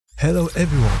Hello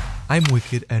everyone, I'm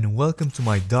Wicked and welcome to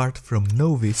my Dart from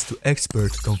Novice to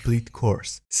Expert Complete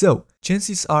course. So,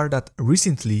 chances are that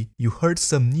recently you heard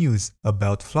some news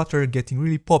about Flutter getting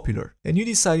really popular and you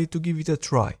decided to give it a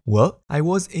try. Well, I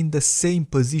was in the same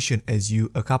position as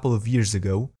you a couple of years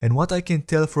ago, and what I can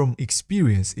tell from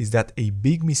experience is that a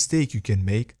big mistake you can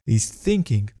make is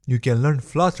thinking you can learn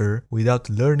Flutter without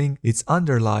learning its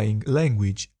underlying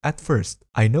language at first.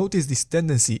 I noticed this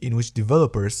tendency in which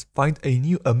developers find a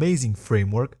new amazing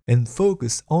framework and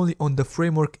focus only on the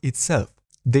framework itself.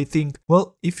 They think,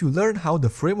 well, if you learn how the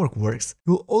framework works,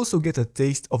 you'll also get a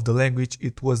taste of the language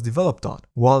it was developed on.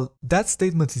 While that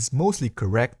statement is mostly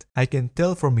correct, I can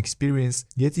tell from experience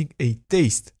getting a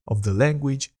taste of the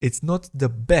language, it's not the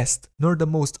best nor the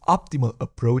most optimal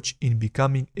approach in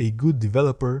becoming a good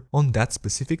developer on that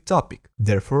specific topic.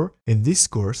 Therefore, in this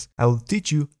course, I will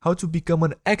teach you how to become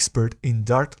an expert in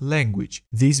Dart language,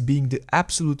 this being the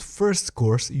absolute first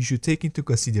course you should take into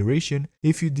consideration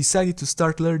if you decided to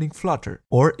start learning Flutter,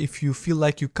 or if you feel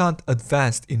like you can't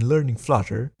advance in learning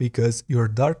Flutter because your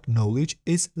Dart knowledge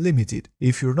is limited.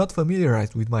 If you're not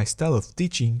familiarized with my style of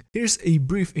teaching, here's a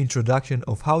brief introduction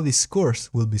of how this course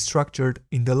will be structured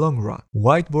in the long run.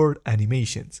 Whiteboard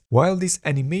animations. While these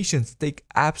animations take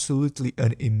absolutely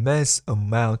an immense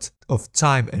amount of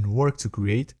time and work to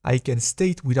create, I can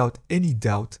state without any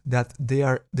doubt that they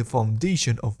are the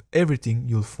foundation of everything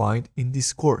you'll find in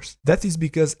this course. That is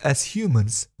because as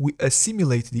humans, we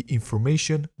assimilate the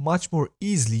information much more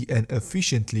easily and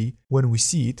efficiently when we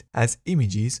see it as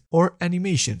images or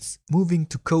animations. Moving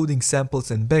to coding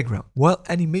samples and background. While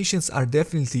animations are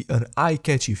definitely an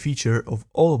eye-catchy feature of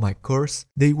all my course,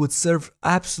 they would serve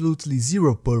absolutely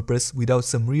zero purpose without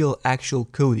some real actual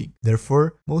coding.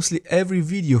 Therefore, mostly every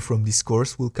video from this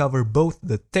course will cover both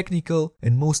the technical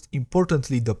and most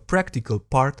importantly the practical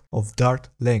part of Dart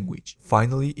language.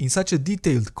 Finally, in such a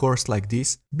detailed course like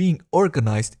this, being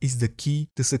organized is the key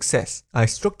to success. I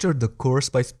structured the course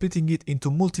by splitting it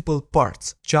into multiple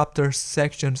parts, chapters,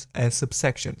 sections and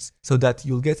subsections, so that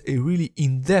you'll get a really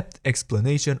in-depth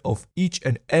explanation of each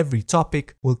and every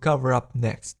topic we'll cover up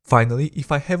next. Finally,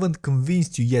 if I haven't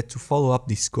convinced you yet to follow up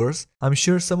this course, I'm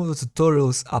sure some of the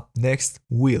tutorials up next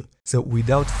will. So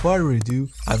without further ado,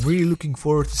 I'm really looking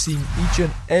forward to seeing each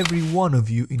and every one of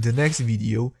you in the next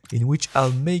video, in which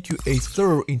I'll make you a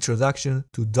thorough introduction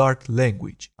to Dart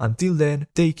language. Until then,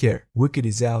 take care. Wicked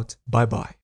is out. Bye bye.